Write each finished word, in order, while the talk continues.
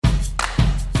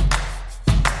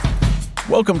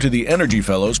Welcome to the Energy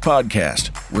Fellows podcast,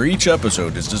 where each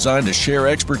episode is designed to share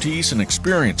expertise and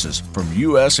experiences from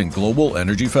U.S. and global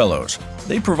energy fellows.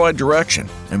 They provide direction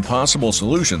and possible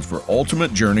solutions for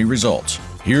ultimate journey results.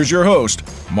 Here's your host,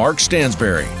 Mark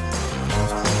Stansberry.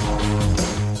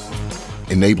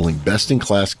 Enabling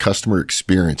best-in-class customer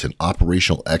experience and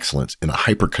operational excellence in a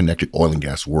hyper-connected oil and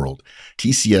gas world,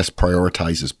 TCS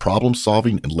prioritizes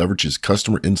problem-solving and leverages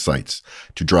customer insights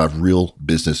to drive real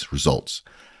business results.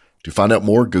 To find out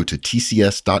more, go to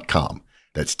tcs.com.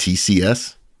 That's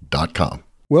tcs.com.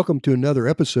 Welcome to another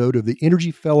episode of the Energy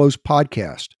Fellows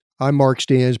podcast. I'm Mark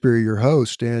Stansberry, your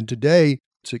host, and today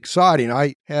it's exciting.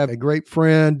 I have a great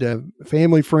friend, a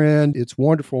family friend. It's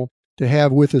wonderful to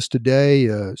have with us today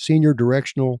a senior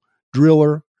directional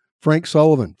driller, Frank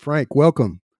Sullivan. Frank,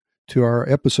 welcome to our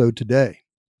episode today.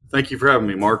 Thank you for having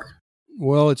me, Mark.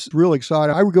 Well, it's really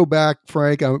exciting. I would go back,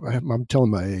 Frank, I'm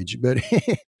telling my age, but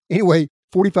anyway,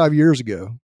 45 years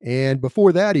ago. And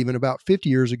before that, even about 50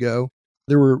 years ago,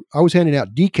 I was handing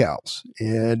out decals,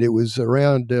 and it was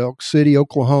around Elk City,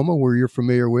 Oklahoma, where you're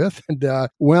familiar with. And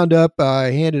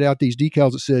I handed out these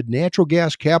decals that said, natural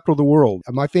gas capital of the world.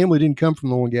 My family didn't come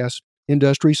from the oil and gas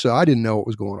industry, so I didn't know what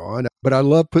was going on. But I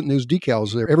loved putting those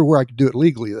decals there, everywhere I could do it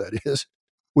legally, that is.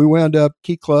 We wound up,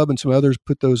 Key Club and some others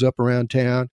put those up around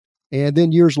town. And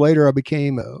then years later, I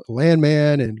became a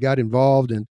landman and got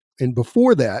involved. And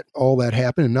before that, all that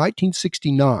happened in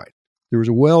 1969. There was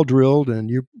a well drilled, and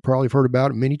you probably have heard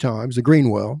about it many times, the Green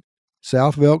Well,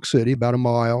 south of Elk City, about a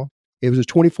mile. It was a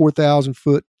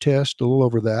 24,000-foot test, a little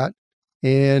over that,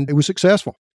 and it was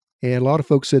successful. And a lot of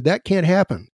folks said, that can't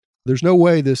happen. There's no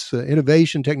way this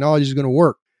innovation technology is going to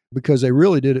work, because they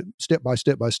really did it step by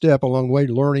step by step along the way,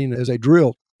 learning as they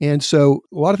drilled. And so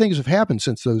a lot of things have happened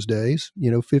since those days,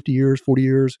 50 years, 40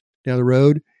 years down the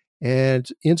road. And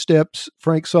in steps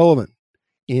Frank Sullivan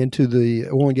into the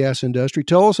oil and gas industry.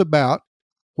 Tell us about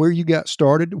where you got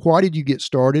started. Why did you get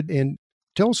started? And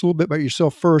tell us a little bit about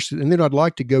yourself first. And then I'd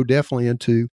like to go definitely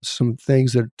into some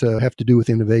things that have to do with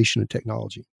innovation and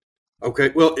technology.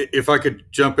 Okay. Well, if I could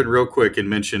jump in real quick and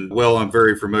mention, I'm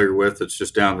very familiar with, it's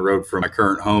just down the road from my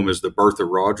current home, is the Bertha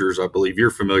Rogers. I believe you're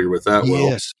familiar with that well.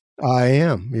 Yes, I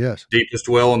am. Yes. Deepest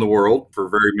well in the world for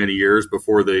very many years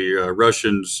before the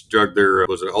Russians dug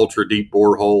was an ultra deep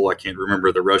borehole. I can't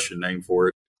remember the Russian name for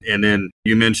it. And then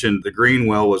you mentioned the Green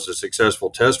Well was a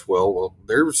successful test well. Well,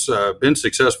 there's been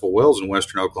successful wells in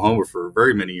western Oklahoma for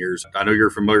very many years. I know you're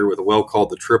familiar with a well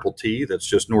called the Triple T that's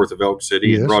just north of Elk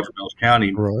City in Roger Mills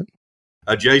County, right,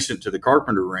 adjacent to the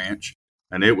Carpenter Ranch.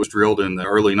 And it was drilled in the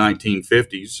early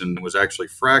 1950s and was actually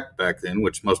fracked back then,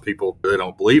 which most people, they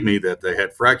don't believe me that they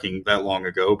had fracking that long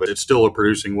ago, but it's still a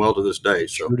producing well to this day.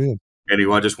 So sure did.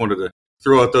 Anyway, I just wanted to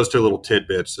throw out those two little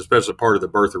tidbits, especially part of the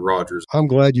Bertha Rogers. I'm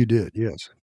glad you did, yes.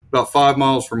 About 5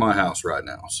 miles from my house right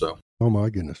now. So, oh my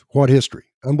goodness, what history.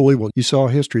 Unbelievable. You saw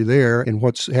history there and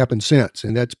what's happened since.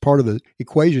 And that's part of the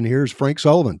equation here is Frank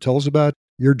Sullivan. Tell us about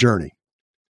your journey.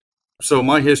 So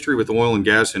my history with the oil and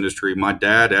gas industry, my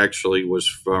dad actually was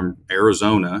from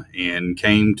Arizona and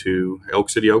came to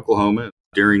Elk City, Oklahoma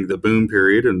during the boom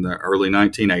period in the early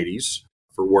 1980s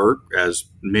for work, as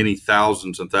many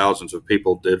thousands and thousands of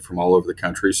people did from all over the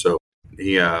country. So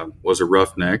he was a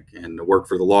roughneck and worked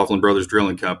for the Laughlin Brothers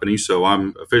Drilling Company. So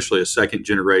I'm officially a second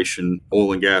generation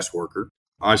oil and gas worker.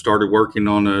 I started working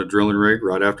on a drilling rig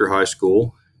right after high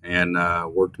school and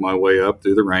worked my way up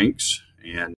through the ranks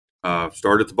and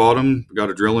started at the bottom,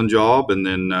 got a drilling job, and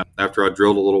then after I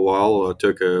drilled a little while, I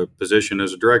took a position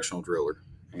as a directional driller.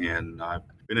 And I've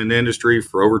been in the industry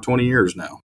for over 20 years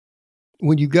now.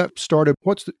 When you got started,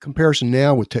 what's the comparison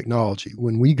now with technology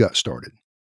when we got started?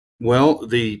 Well,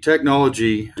 the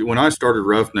technology, when I started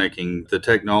roughnecking, the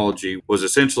technology was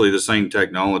essentially the same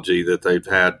technology that they've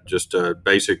had, just a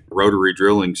basic rotary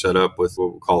drilling set up with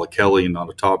what we call a Kelly and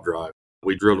not a top drive.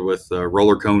 We drilled with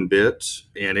roller cone bits,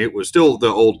 and it was still the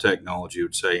old technology, you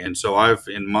would say. And so I've,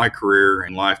 in my career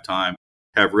and lifetime,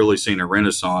 have really seen a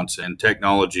renaissance in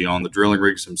technology on the drilling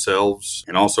rigs themselves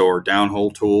and also our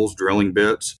downhole tools, drilling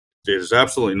bits. It is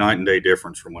absolutely night and day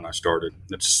difference from when I started.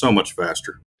 It's so much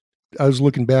faster. I was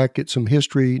looking back at some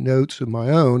history notes of my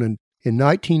own, and in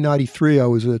 1993, I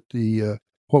was at the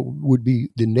what would be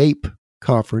the NAPE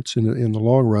conference in the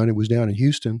long run. It was down in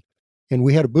Houston. And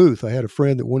we had a booth. I had a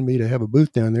friend that wanted me to have a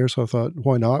booth down there, so I thought,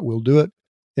 why not? We'll do it.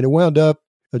 And it wound up,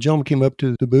 a gentleman came up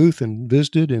to the booth and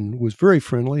visited and was very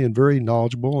friendly and very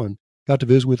knowledgeable and got to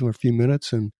visit with him for a few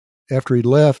minutes. And after he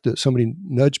left, somebody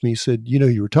nudged me, said, you know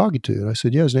who you were talking to? And I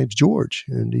said, yeah, his name's George.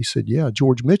 And he said, yeah,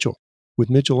 George Mitchell with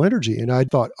Mitchell Energy. And I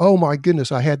thought, oh my goodness,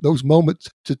 I had those moments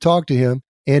to talk to him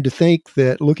and to think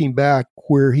that looking back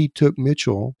where he took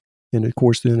Mitchell and of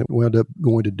course then it wound up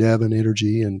going to Devon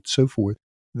Energy and so forth,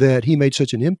 that he made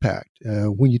such an impact.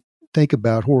 When you think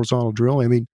about horizontal drilling, I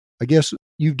mean, I guess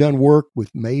you've done work with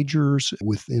majors,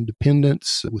 with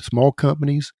independents, with small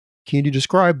companies. Can you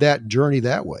describe that journey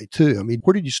that way too? I mean,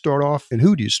 where did you start off and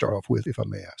who did you start off with, if I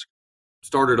may ask?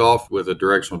 Started off with a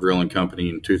directional drilling company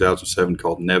in 2007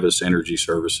 called Nevis Energy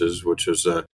Services, which is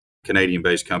a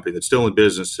Canadian-based company that's still in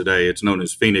business today. It's known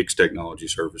as Phoenix Technology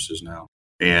Services now.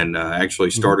 And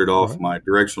actually started off my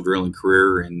directional drilling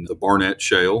career in the Barnett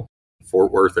Shale,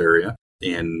 Fort Worth area.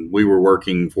 And we were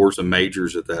working for some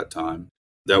majors at that time.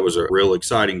 That was a real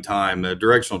exciting time.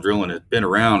 Directional drilling had been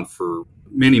around for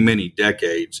many, many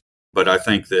decades. But I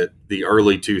think that the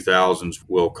early 2000s,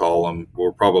 we'll call them,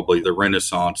 were probably the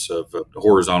renaissance of the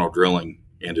horizontal drilling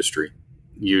industry.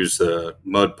 Use the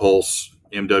mud pulse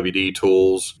MWD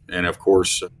tools and, of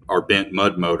course, our bent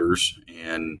mud motors.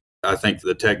 And I think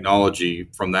the technology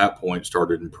from that point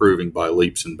started improving by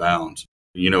leaps and bounds.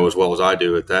 You know as well as I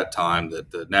do at that time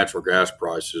that the natural gas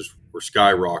prices were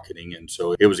skyrocketing. And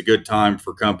so it was a good time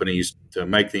for companies to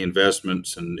make the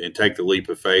investments and take the leap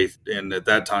of faith. And at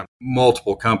that time,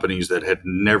 multiple companies that had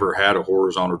never had a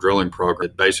horizontal drilling program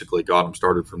that basically got them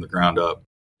started from the ground up.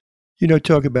 You know,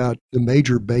 talk about the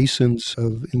major basins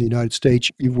in the United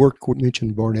States. You've worked,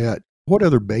 mentioned Barnett. What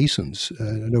other basins?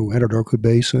 I know Anadarko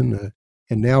Basin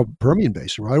and now Permian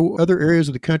Basin, right? Other areas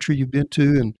of the country you've been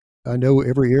to, and I know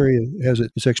every area has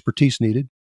its expertise needed.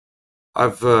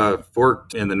 I've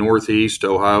worked in the Northeast,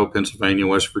 Ohio, Pennsylvania,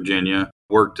 West Virginia.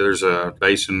 There's a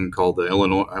basin called the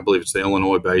Illinois, I believe it's the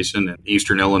Illinois Basin, in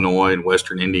eastern Illinois and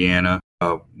western Indiana.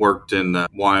 Worked in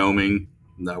Wyoming.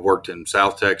 I worked in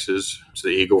South Texas, it's the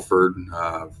Eagle Ford.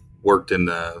 Worked in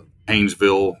the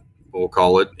Haynesville, we'll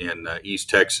call it, in East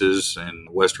Texas and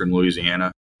western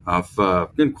Louisiana. I've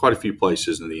been quite a few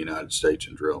places in the United States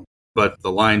and drilled. But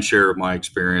the lion's share of my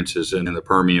experience is in the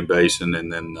Permian Basin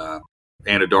and then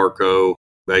Anadarko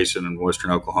Basin in western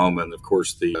Oklahoma, and of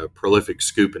course the prolific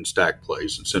scoop and stack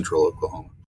plays in central Oklahoma.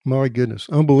 My goodness,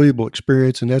 unbelievable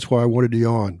experience, and that's why I wanted you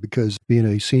on, because being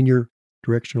a senior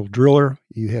directional driller,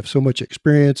 you have so much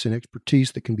experience and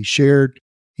expertise that can be shared.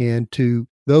 And to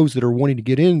those that are wanting to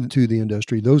get into the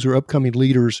industry, those are upcoming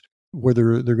leaders,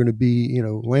 whether they're going to be,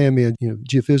 landmen,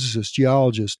 geophysicists,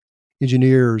 geologists,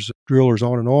 engineers, drillers,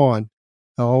 on and on,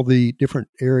 all the different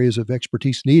areas of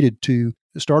expertise needed to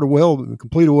start a well,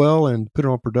 complete a well, and put it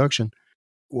on production.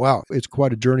 Wow, it's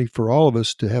quite a journey for all of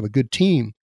us to have a good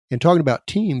team. And talking about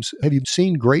teams, have you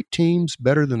seen great teams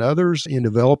better than others in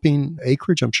developing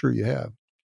acreage? I'm sure you have.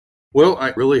 Well,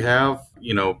 I really have.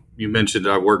 You mentioned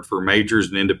I worked for majors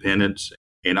and independents,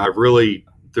 and I've really,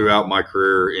 throughout my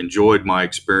career, enjoyed my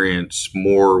experience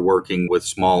more working with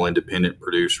small independent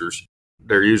producers.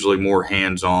 They're usually more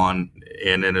hands-on,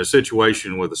 and in a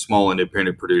situation with a small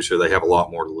independent producer, they have a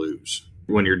lot more to lose.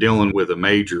 When you're dealing with a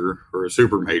major or a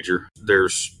super major,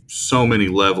 there's so many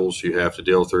levels you have to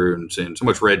deal through and so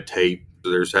much red tape.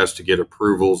 There has to get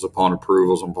approvals upon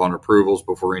approvals upon approvals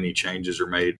before any changes are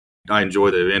made. I enjoy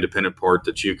the independent part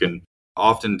that you can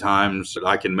oftentimes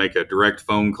I can make a direct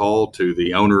phone call to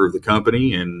the owner of the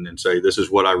company and say, this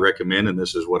is what I recommend and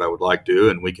this is what I would like to do.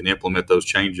 And we can implement those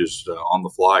changes on the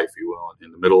fly, if you will,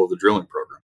 in the middle of the drilling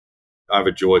program. I've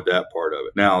enjoyed that part of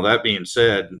it. Now, that being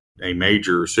said, a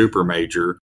major, super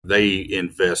major, they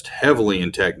invest heavily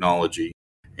in technology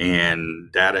and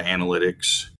data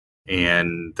analytics,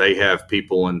 and they have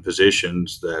people in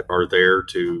positions that are there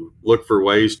to look for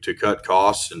ways to cut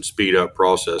costs and speed up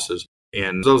processes.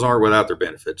 And those aren't without their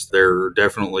benefits. There are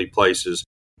definitely places,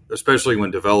 especially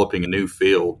when developing a new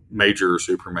field, major or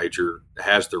super major,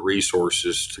 has the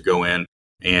resources to go in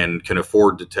and can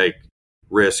afford to take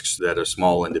risks that a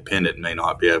small independent may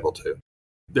not be able to.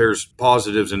 There's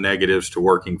positives and negatives to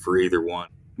working for either one.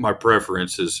 My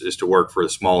preference is to work for a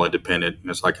small independent.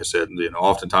 It's like I said,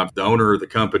 oftentimes the owner of the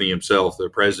company himself, the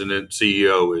president,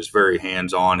 CEO, is very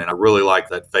hands-on, and I really like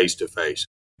that face-to-face.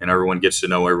 And everyone gets to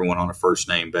know everyone on a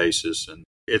first-name basis. And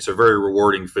it's a very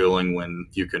rewarding feeling when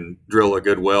you can drill a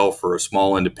good well for a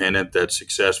small independent that's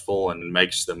successful and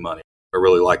makes them money. I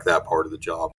really like that part of the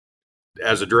job.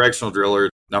 As a directional driller,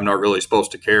 I'm not really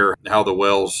supposed to care how the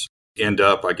wells end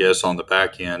up, I guess, on the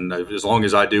back end, as long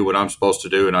as I do what I'm supposed to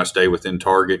do and I stay within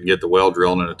target and get the well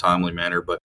drilled in a timely manner.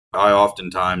 But I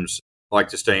oftentimes like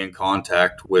to stay in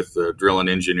contact with the drilling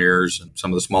engineers and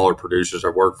some of the smaller producers I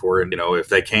work for. And, if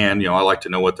they can, I like to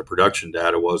know what the production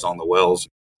data was on the wells.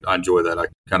 I enjoy that. I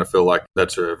kind of feel like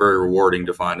that's very rewarding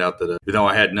to find out that,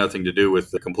 I had nothing to do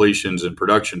with the completions and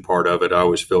production part of it. I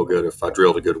always feel good if I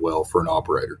drilled a good well for an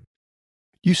operator.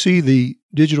 You see the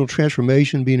digital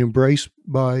transformation being embraced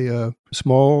by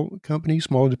small companies,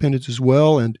 small independents as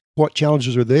well. And what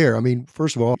challenges are there? I mean,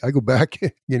 first of all, I go back,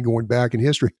 again, going back in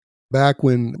history, back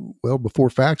when, well, before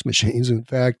fax machines. In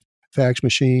fact, fax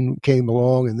machine came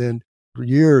along, and then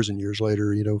years and years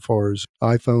later, as far as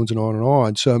iPhones and on and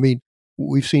on. So, I mean,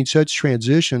 we've seen such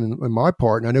transition on my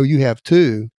part, and I know you have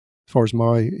too, as far as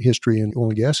my history in the oil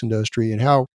and gas industry and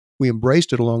how we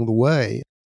embraced it along the way.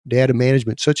 Data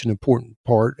management is such an important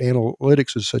part.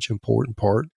 Analytics is such an important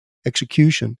part.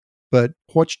 Execution. But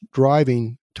what's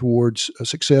driving towards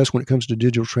success when it comes to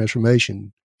digital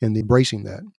transformation and embracing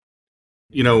that?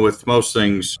 With most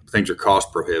things are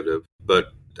cost prohibitive,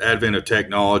 but the advent of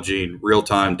technology,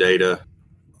 real-time data,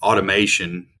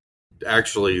 automation,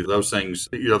 actually those things,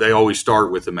 they always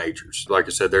start with the majors. Like I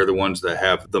said, they're the ones that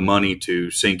have the money to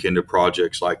sink into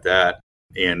projects like that.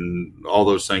 And all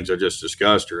those things I just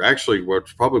discussed are actually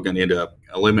what's probably going to end up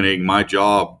eliminating my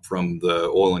job from the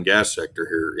oil and gas sector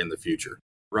here in the future.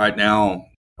 Right now,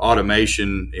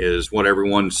 automation is what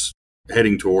everyone's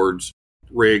heading towards.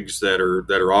 Rigs that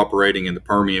are operating in the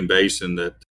Permian Basin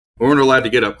that we weren't allowed to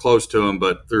get up close to them,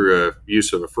 but through a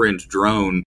use of a fringe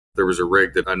drone, there was a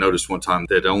rig that I noticed one time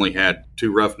that only had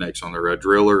two roughnecks on there, a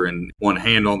driller and one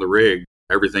hand on the rig.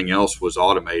 Everything else was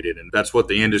automated. And that's what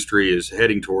the industry is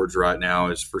heading towards right now,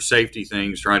 is for safety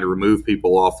things, trying to remove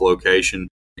people off location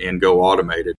and go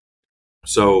automated.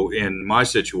 So in my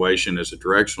situation as a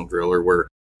directional driller, where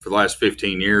for the last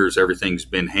 15 years, everything's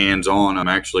been hands-on. I'm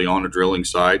actually on a drilling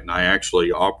site, and I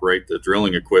actually operate the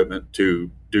drilling equipment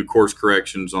to do course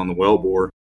corrections on the wellbore.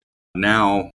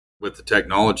 Now, with the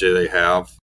technology they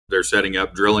have, they're setting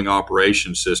up drilling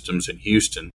operation systems in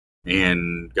Houston,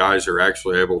 and guys are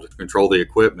actually able to control the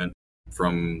equipment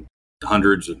from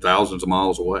hundreds of thousands of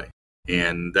miles away.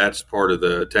 And that's part of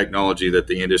the technology that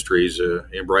the industry is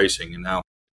embracing. And now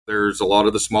there's a lot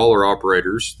of the smaller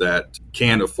operators that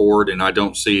can't afford, and I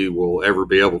don't see will ever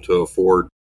be able to afford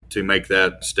to make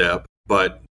that step.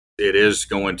 But it is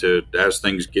going to, as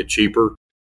things get cheaper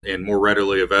and more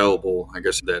readily available, I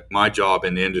guess that my job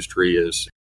in the industry is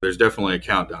there's definitely a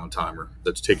countdown timer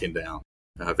that's ticking down.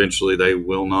 Eventually, they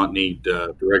will not need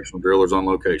directional drillers on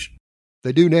location.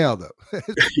 They do now, though.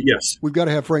 Yes. We've got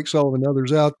to have Frank Sullivan and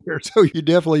others out there. So you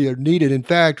definitely are needed. In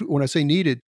fact, when I say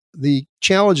needed, the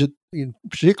challenge in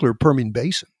particular Permian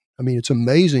Basin, I mean, it's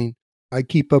amazing. I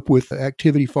keep up with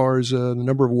activity as far as the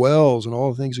number of wells and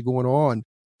all the things that are going on.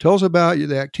 Tell us about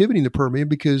the activity in the Permian,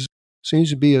 because it seems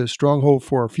to be a stronghold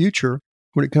for our future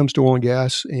when it comes to oil and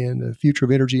gas and the future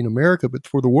of energy in America, but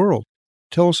for the world.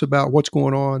 Tell us about what's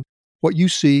going on, what you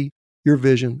see, your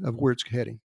vision of where it's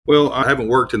heading. Well, I haven't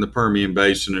worked in the Permian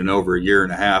Basin in over a year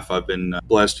and a half. I've been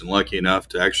blessed and lucky enough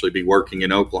to actually be working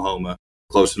in Oklahoma,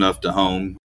 close enough to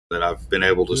home that I've been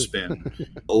able to spend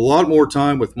a lot more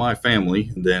time with my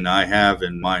family than I have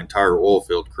in my entire oil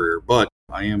field career. But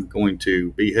I am going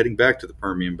to be heading back to the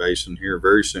Permian Basin here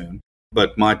very soon.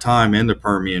 But my time in the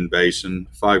Permian Basin,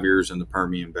 5 years in the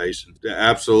Permian Basin,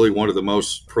 absolutely one of the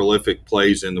most prolific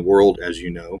plays in the world, as you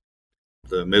know.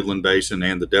 The Midland Basin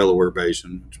and the Delaware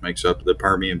Basin, which makes up the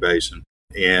Permian Basin.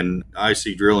 And I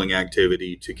see drilling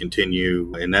activity to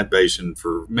continue in that basin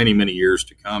for many, many years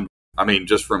to come. I mean,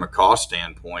 just from a cost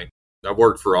standpoint, I've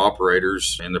worked for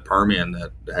operators in the Permian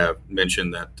that have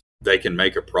mentioned that they can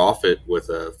make a profit with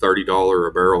a $30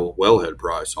 a barrel wellhead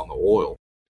price on the oil.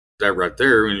 That right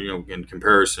there, in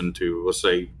comparison to, let's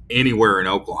say, anywhere in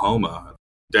Oklahoma,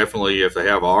 definitely if they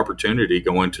have an opportunity,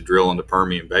 going to drill in the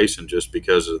Permian Basin just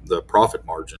because of the profit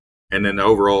margin. And then the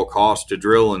overall cost to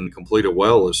drill and complete a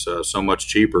well is so much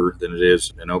cheaper than it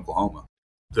is in Oklahoma.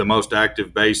 The most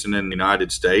active basin in the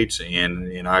United States,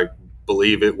 and I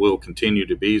believe it will continue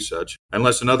to be such,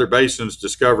 unless another basin is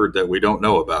discovered that we don't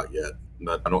know about yet.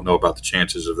 But I don't know about the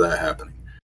chances of that happening.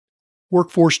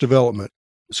 Workforce development.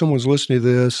 Someone's listening to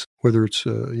this, whether it's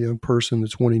a young person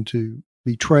that's wanting to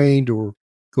be trained or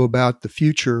go about the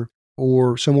future,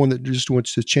 or someone that just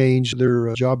wants to change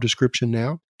their job description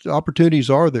now. The opportunities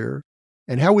are there.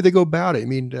 And how would they go about it? I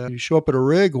mean, you show up at a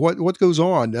rig, what goes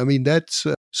on? I mean, that's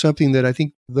something that I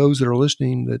think those that are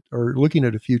listening that are looking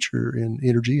at a future in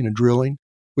energy and in drilling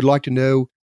would like to know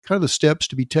kind of the steps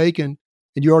to be taken.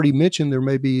 And you already mentioned there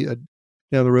may be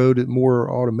down the road more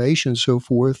automation and so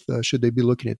forth. Should they be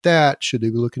looking at that? Should they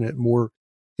be looking at more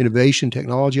innovation,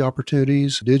 technology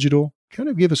opportunities, digital? Kind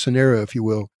of give a scenario, if you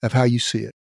will, of how you see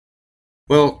it.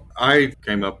 Well, I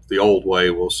came up the old way,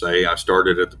 we'll say. I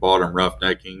started at the bottom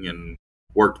roughnecking and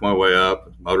worked my way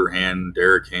up, motor hand,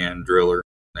 derrick hand, driller.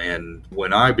 And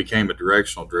when I became a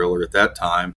directional driller at that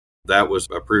time, that was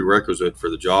a prerequisite for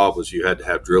the job, was you had to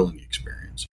have drilling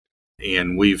experience.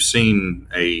 And we've seen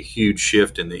a huge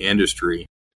shift in the industry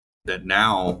that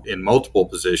now in multiple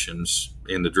positions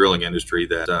in the drilling industry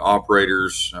that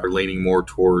operators are leaning more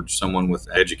towards someone with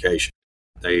education.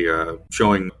 They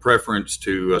showing preference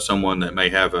to someone that may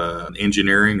have an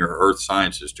engineering or earth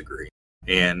sciences degree.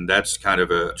 And that's kind of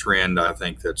a trend, I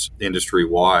think, that's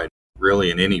industry-wide,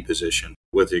 really in any position,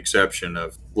 with the exception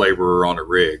of laborer on a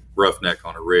rig, roughneck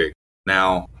on a rig.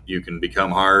 Now you can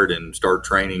become hired and start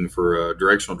training for a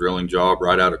directional drilling job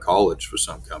right out of college for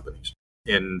some companies.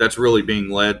 And that's really being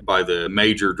led by the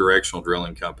major directional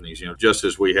drilling companies. Just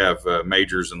as we have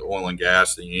majors in the oil and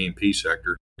gas, the E&P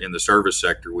sector, in the service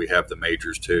sector, we have the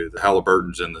majors too, the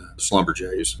Halliburtons and the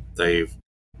Schlumbergers. They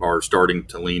are starting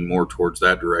to lean more towards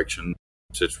that direction.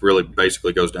 So it's really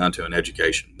basically goes down to an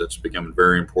education that's becoming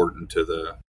very important to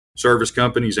the service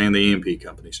companies and the E&P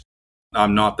companies.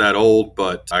 I'm not that old,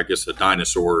 but I guess a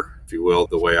dinosaur, if you will,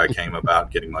 the way I came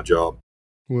about getting my job.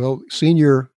 Well,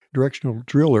 senior directional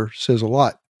driller says a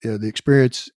lot. The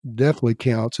experience definitely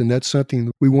counts, and that's something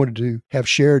that we wanted to have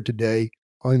shared today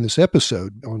on this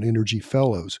episode on Energy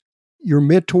Fellows. Your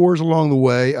mentors along the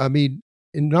way, I mean,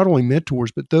 and not only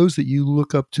mentors, but those that you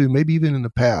look up to, maybe even in the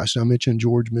past. I mentioned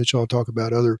George Mitchell. I'll talk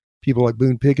about other people like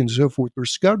Boone Pickens and so forth.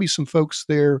 There's got to be some folks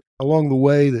there along the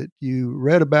way that you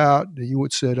read about, that you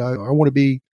would said, I want to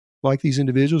be like these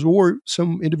individuals, or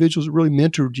some individuals that really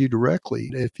mentored you directly.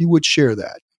 If you would share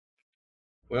that.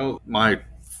 Well, my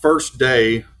first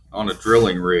day on a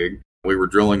drilling rig, we were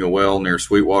drilling a well near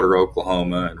Sweetwater,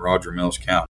 Oklahoma in Roger Mills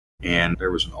County. And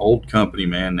there was an old company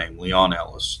man named Leon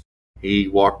Ellis. He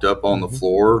walked up on the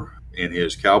floor in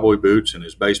his cowboy boots and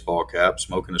his baseball cap,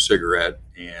 smoking a cigarette,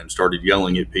 and started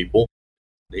yelling at people.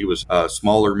 He was a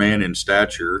smaller man in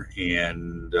stature,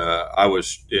 and I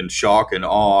was in shock and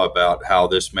awe about how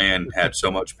this man had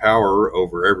so much power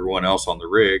over everyone else on the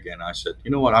rig. And I said, you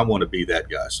know what, I want to be that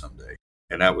guy someday.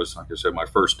 And that was, like I said, my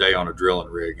first day on a drilling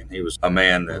rig. And he was a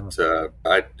man that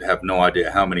I have no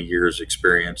idea how many years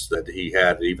experience that he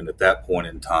had even at that point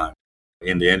in time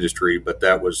in the industry. But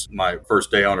that was my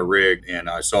first day on a rig. And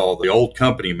I saw the old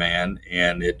company man,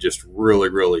 and it just really,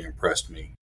 really impressed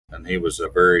me. And he was a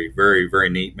very, very, very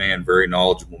neat man, very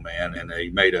knowledgeable man. And he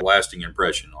made a lasting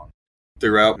impression on me.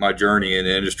 Throughout my journey in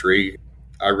the industry,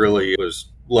 I really was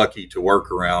lucky to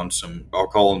work around some, I'll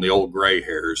call them the old gray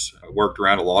hairs. I worked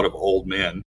around a lot of old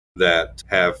men that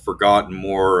have forgotten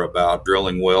more about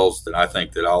drilling wells than I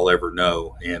think that I'll ever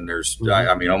know. And there's,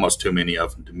 I mean, almost too many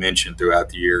of them to mention throughout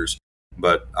the years.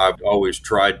 But I've always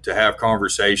tried to have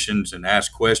conversations and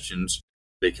ask questions,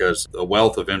 because the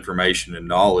wealth of information and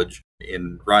knowledge,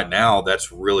 and right now that's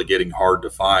really getting hard to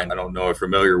find. I don't know if you're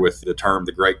familiar with the term,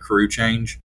 the great crew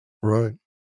change. Right.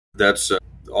 That's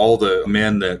all the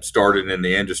men that started in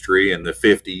the industry in the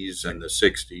 50s and the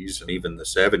 60s and even the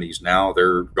 70s, now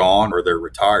they're gone or they're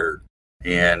retired.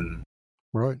 And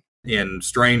in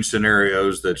strange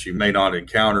scenarios that you may not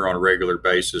encounter on a regular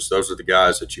basis, those are the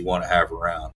guys that you want to have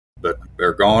around. But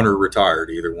they're gone or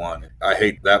retired, either one. I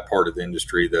hate that part of the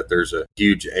industry, that there's a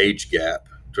huge age gap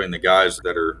between the guys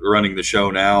that are running the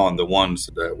show now and the ones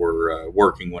that were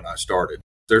working when I started.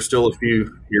 There's still a few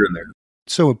here and there.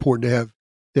 It's so important to have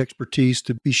the expertise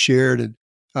to be shared. And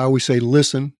I always say,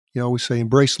 listen. I always say,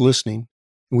 embrace listening,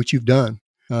 which you've done.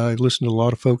 I've listened to a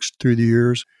lot of folks through the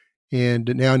years,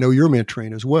 and now I know you're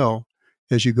mentoring as well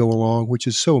as you go along, which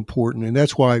is so important. And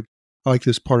that's why I like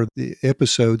this part of the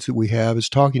episodes that we have, is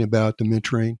talking about the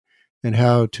mentoring and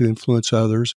how to influence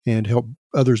others and help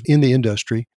others in the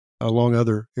industry along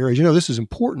other areas. This is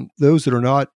important. Those that are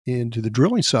not into the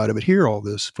drilling side of it hear all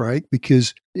this, Frank,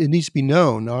 because it needs to be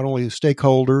known, not only the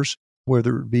stakeholders,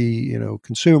 whether it be,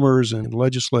 consumers and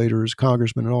legislators,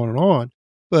 congressmen, and on,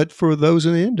 but for those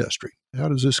in the industry. How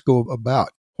does this go about?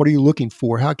 What are you looking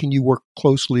for? How can you work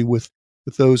closely with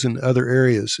those in other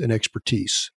areas and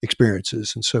expertise,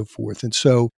 experiences, and so forth? And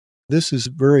so this is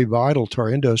very vital to our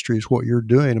industry, is what you're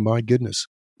doing. And my goodness,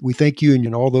 we thank you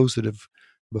and all those that have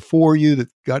before you that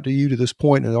got to you to this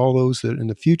point, and all those that in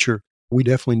the future, we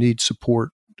definitely need support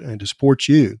and to support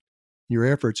you, your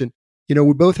efforts. And,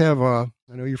 we both have, I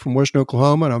know you're from Western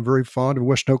Oklahoma, and I'm very fond of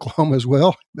Western Oklahoma as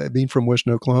well, being from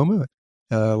Western Oklahoma.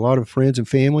 A lot of friends and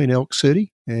family in Elk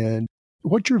City. And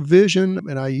what's your vision,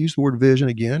 and I use the word vision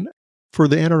again, for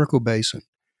the Anadarko Basin?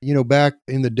 Back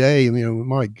in the day,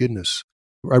 my goodness,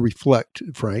 I reflect,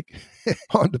 Frank,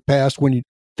 on the past when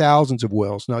thousands of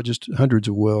wells, not just hundreds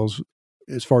of wells,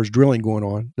 as far as drilling going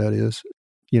on, that is,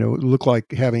 it looked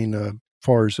like having, as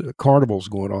far as carnivals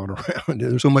going on around.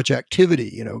 There's so much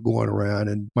activity, going around.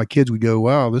 And my kids would go,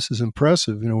 wow, this is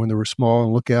impressive, when they were small,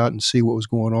 and look out and see what was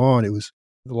going on. It was,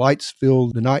 the lights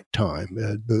filled the nighttime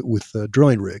with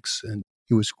drilling rigs, and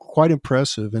it was quite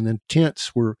impressive. And then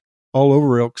tents were all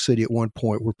over Elk City at one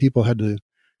point where people had to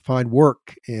find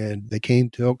work and they came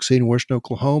to Elk City in western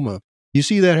Oklahoma. Do you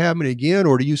see that happening again,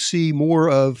 or do you see more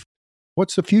of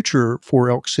what's the future for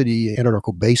Elk City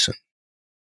Anadarko Basin?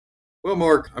 Well,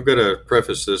 Mark, I'm going to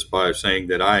preface this by saying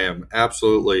that I am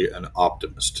absolutely an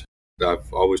optimist.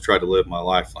 I've always tried to live my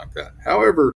life like that.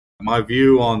 However, my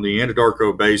view on the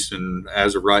Anadarko Basin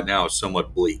as of right now is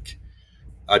somewhat bleak.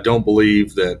 I don't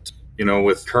believe that,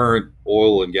 with current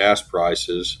oil and gas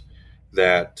prices,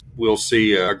 that we'll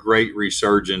see a great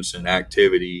resurgence in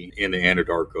activity in the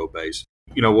Anadarko Basin.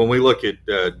 When we look at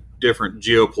different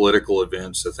geopolitical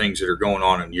events, the things that are going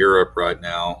on in Europe right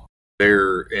now,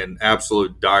 they're in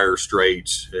absolute dire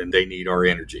straits and they need our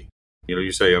energy.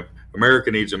 You say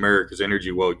America needs America's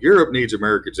energy. Well, Europe needs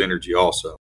America's energy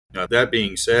also. Now, that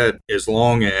being said, as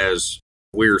long as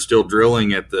we are still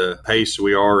drilling at the pace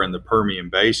we are in the Permian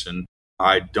Basin,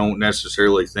 I don't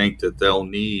necessarily think that they'll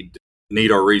need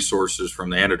our resources from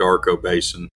the Anadarko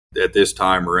Basin at this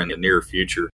time or in the near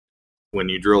future. When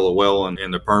you drill a well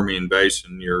in the Permian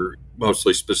Basin, you're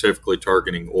mostly specifically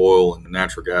targeting oil and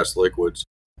natural gas liquids.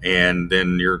 And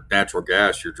then your natural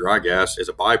gas, your dry gas, is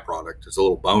a byproduct. It's a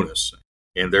little bonus.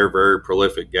 And they're very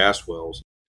prolific gas wells.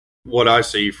 What I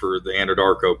see for the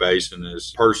Anadarko Basin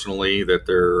is personally that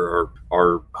there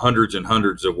are hundreds and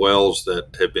hundreds of wells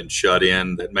that have been shut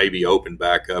in that may be opened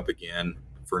back up again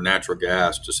for natural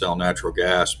gas to sell natural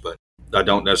gas. But I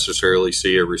don't necessarily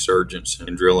see a resurgence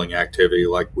in drilling activity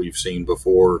like we've seen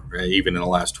before, even in the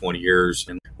last 20 years,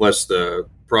 unless the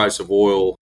price of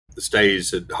oil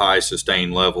stays at high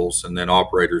sustained levels and then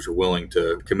operators are willing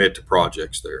to commit to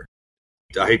projects there.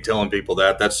 I hate telling people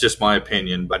that. That's just my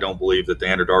opinion. I don't believe that the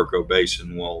Anadarko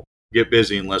Basin will get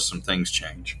busy unless some things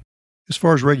change. As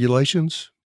far as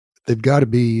regulations, they've got to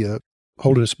be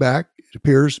holding us back, it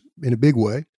appears, in a big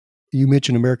way. You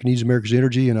mentioned America Needs America's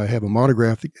Energy, and I have a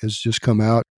monograph that has just come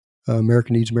out,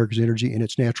 America Needs America's Energy and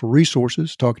its Natural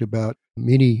Resources, talking about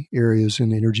many areas in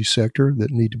the energy sector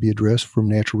that need to be addressed from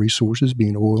natural resources,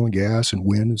 being oil and gas and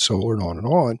wind and solar and on and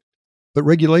on. But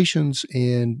regulations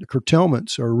and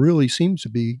curtailments seems to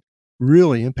be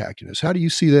really impacting us. How do you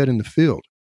see that in the field?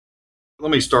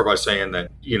 Let me start by saying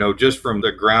that, just from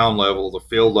the ground level, the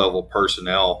field level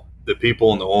personnel, the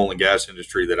people in the oil and gas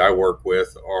industry that I work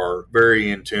with are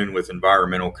very in tune with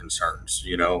environmental concerns.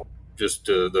 Just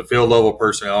the field level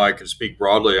personnel, I can speak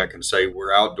broadly. I can say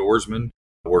we're outdoorsmen,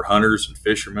 we're hunters and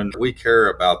fishermen. We care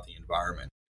about the environment.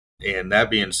 And that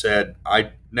being said,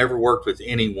 I never worked with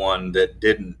anyone that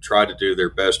didn't try to do their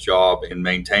best job in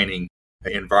maintaining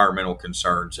environmental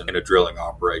concerns in a drilling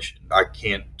operation. I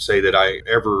can't say that I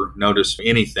ever noticed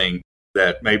anything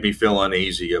that made me feel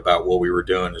uneasy about what we were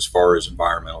doing as far as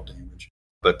environmental damage.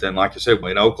 But then, like I said,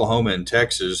 in Oklahoma and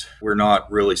Texas, we're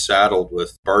not really saddled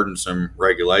with burdensome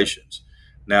regulations.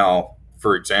 Now,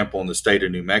 for example, in the state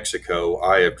of New Mexico,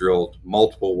 I have drilled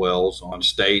multiple wells on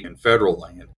state and federal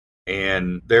land.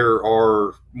 And there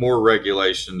are more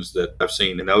regulations that I've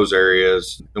seen in those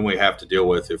areas than we have to deal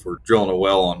with if we're drilling a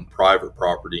well on private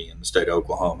property in the state of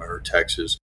Oklahoma or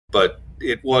Texas. But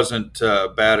it wasn't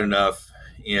bad enough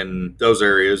in those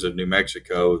areas of New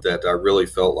Mexico that I really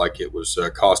felt like it was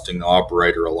costing the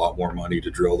operator a lot more money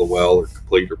to drill the well or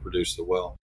complete or produce the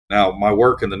well. Now, my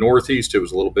work in the Northeast, it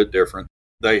was a little bit different.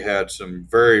 They had some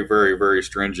very, very, very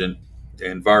stringent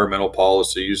environmental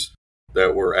policies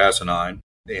that were asinine.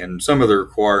 And some of the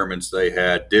requirements they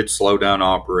had did slow down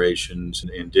operations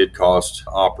and did cost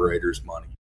operators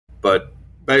money. But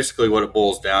basically what it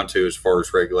boils down to as far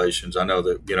as regulations, I know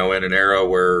that, in an era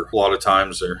where a lot of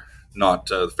times they're not,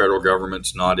 the federal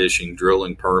government's not issuing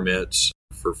drilling permits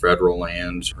for federal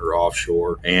lands or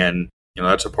offshore. And,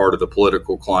 that's a part of the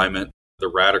political climate, the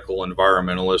radical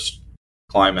environmentalist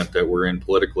climate that we're in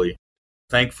politically.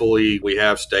 Thankfully, we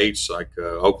have states like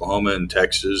Oklahoma and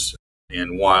Texas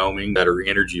and Wyoming that are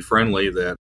energy friendly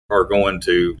that are going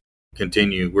to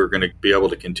continue. We're going to be able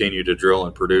to continue to drill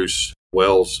and produce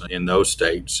wells in those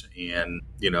states. And,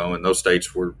 in those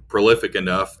states we're prolific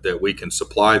enough that we can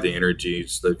supply the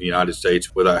energies of the United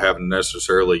States without having to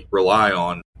necessarily rely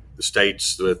on the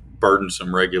states with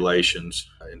burdensome regulations,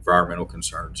 environmental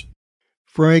concerns.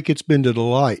 Frank, it's been a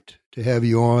delight to have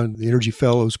you on the Energy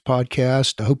Fellows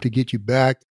podcast. I hope to get you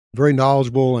back. Very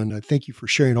knowledgeable, and I thank you for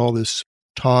sharing all this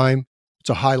time. It's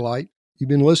a highlight. You've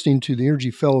been listening to the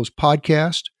Energy Fellows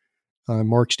podcast. I'm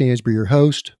Mark Stansbury, your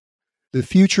host. The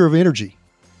future of energy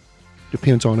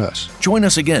depends on us. Join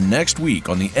us again next week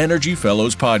on the Energy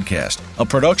Fellows podcast, a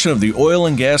production of the Oil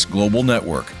and Gas Global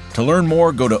Network. To learn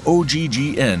more, go to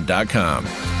oggn.com.